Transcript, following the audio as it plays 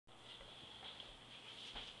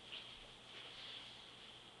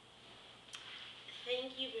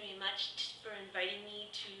you very much for inviting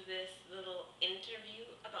me to this little interview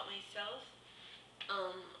about myself.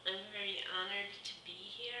 I'm very honored to be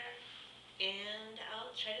here, and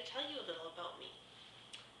I'll try to tell you a little about me.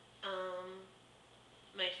 Um,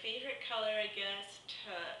 my favorite color, I guess,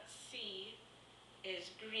 to see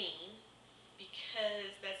is green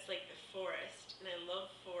because that's like the forest, and I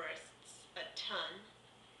love forests a ton.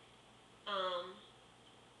 Um,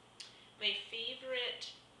 my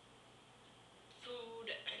favorite food,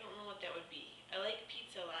 I don't know what that would be. I like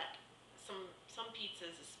pizza a lot. Some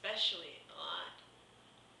pizzas especially a lot.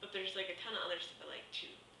 But there's like a ton of other stuff I like too.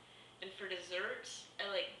 And for desserts, I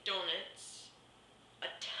like donuts a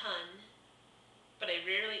ton, but I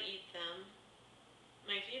rarely eat them.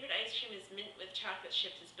 My favorite ice cream is mint with chocolate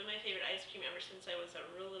chips. It's been my favorite ice cream ever since I was a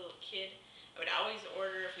real little kid. I would always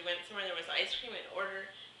order, if we went somewhere there was ice cream, I'd order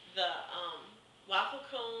the waffle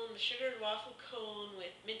cone, the sugared waffle cone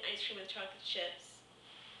with mint ice cream with chocolate chips.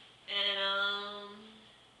 And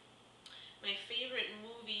my favorite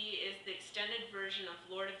movie is the extended version of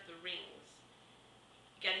Lord of the Rings.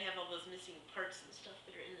 You gotta have all those missing parts and stuff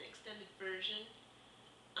that are in the extended version.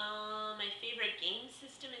 My favorite game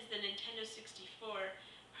system is the Nintendo 64,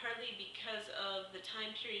 partly because of the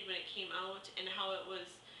time period when it came out and how it was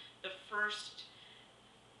the first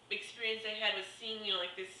experience I had was seeing,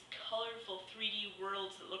 like this colorful 3D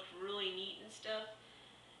worlds that looked really neat and stuff.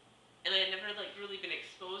 And I had never like really been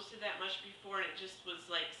exposed to that much before, and it just was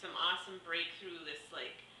like some awesome breakthrough, this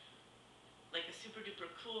like a super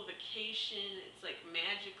duper cool vacation. It's like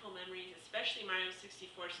magical memories, especially Mario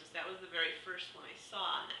 64, since that was the very first one I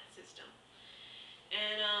saw on that system.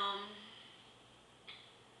 And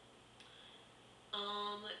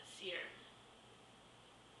let's see here.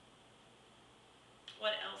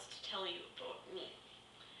 What else to tell you about me?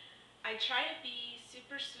 I try to be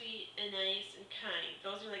super sweet and nice and kind.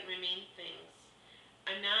 Those are like my main things.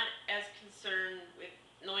 I'm not as concerned with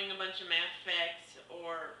knowing a bunch of math facts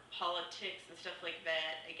or politics and stuff like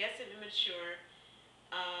that. I guess I'm immature.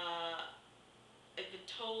 I've been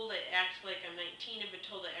told I act like I'm 19. I've been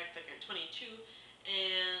told I act like I'm 22.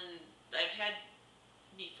 And I've had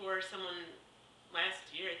before someone last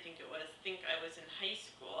year, I think it was, think I was in high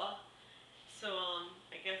school. So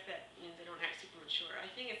I guess that means I don't act super mature. I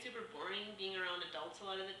think it's super boring being around adults a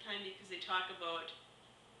lot of the time because they talk about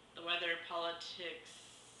the weather, politics,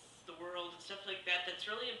 the world, and stuff like that. That's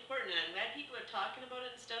really important, and I'm glad people are talking about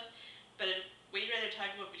it and stuff, but I'd way rather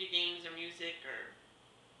talk about video games or music, or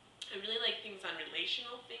I really like things on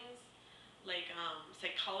relational things, like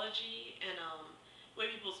psychology and the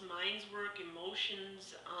way people's minds work,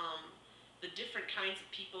 emotions, the different kinds of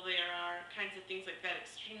people there are, kinds of things like that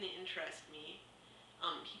extremely interest me.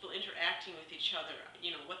 People interacting with each other,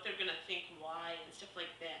 what they're going to think, why, and stuff like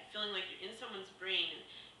that. Feeling like you're in someone's brain and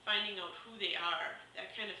finding out who they are,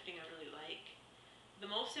 that kind of thing I really like. The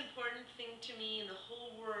most important thing to me in the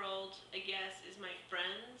whole world, I guess, is my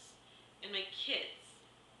friends and my kids.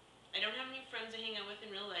 I don't have any friends I hang out with in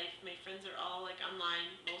real life. My friends are all like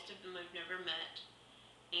online. Most of them I've never met.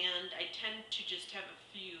 And I tend to just have a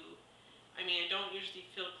few. I mean, I don't usually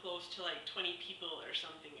feel close to like 20 people or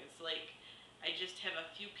something. It's like I just have a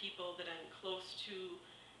few people that I'm close to,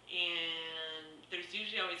 and there's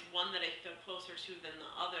usually always one that I feel closer to than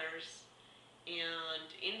the others. And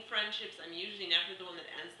in friendships, I'm usually never the one that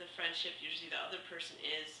ends the friendship. Usually the other person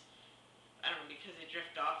is. I don't know, because they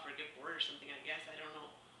drift off or get bored or something, I guess. I don't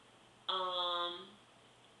know.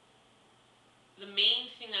 The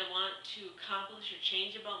main thing I want to accomplish or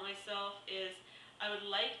change about myself is I would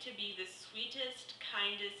like to be the sweetest,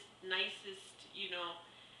 kindest, nicest,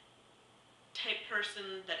 type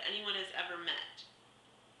person that anyone has ever met.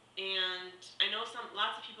 And I know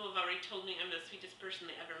lots of people have already told me I'm the sweetest person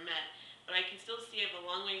they ever met, but I can still see I have a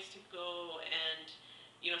long ways to go, and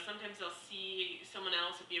sometimes I'll see someone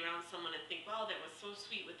else or be around someone and think, wow, that was so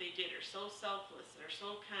sweet what they did, or so selfless, or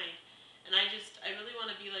so kind. And I really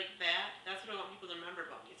want to be like that. That's what I want people to remember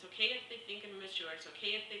about me. It's okay if they think I'm immature. It's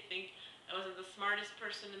okay if they think I wasn't the smartest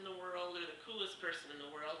person in the world or the coolest person in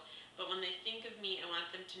the world. But when they think of me, I want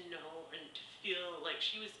them to know and to feel like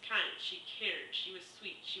she was kind, she cared, she was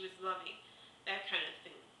sweet, she was loving. That kind of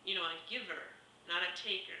thing. A giver, not a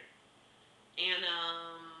taker. And,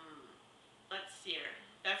 let's see here.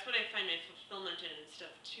 That's what I find my fulfillment in and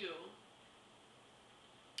stuff, too.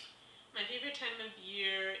 My favorite time of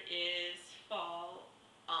year is fall,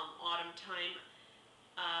 autumn time,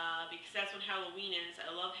 because that's when Halloween is.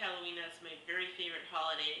 I love Halloween. That's my very favorite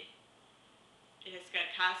holiday. It's got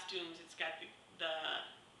costumes. It's got the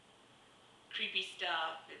creepy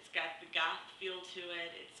stuff. It's got the goth feel to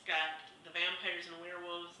it. It's got the vampires and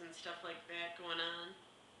werewolves and stuff like that going on.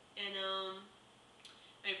 And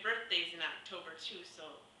too,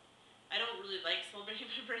 so I don't really like celebrating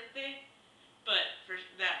my birthday, but for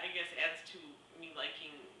that, I guess, adds to me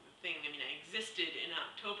liking the thing. I mean, I existed in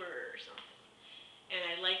October or something. And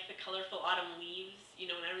I like the colorful autumn leaves,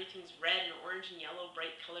 when everything's red and orange and yellow,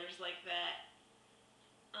 bright colors like that.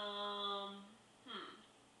 Um, hmm.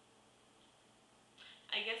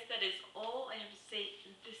 I guess that is all I have to say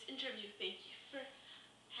in this interview. Thank you for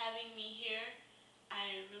having me here.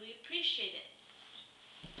 I really appreciate it.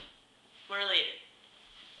 More later.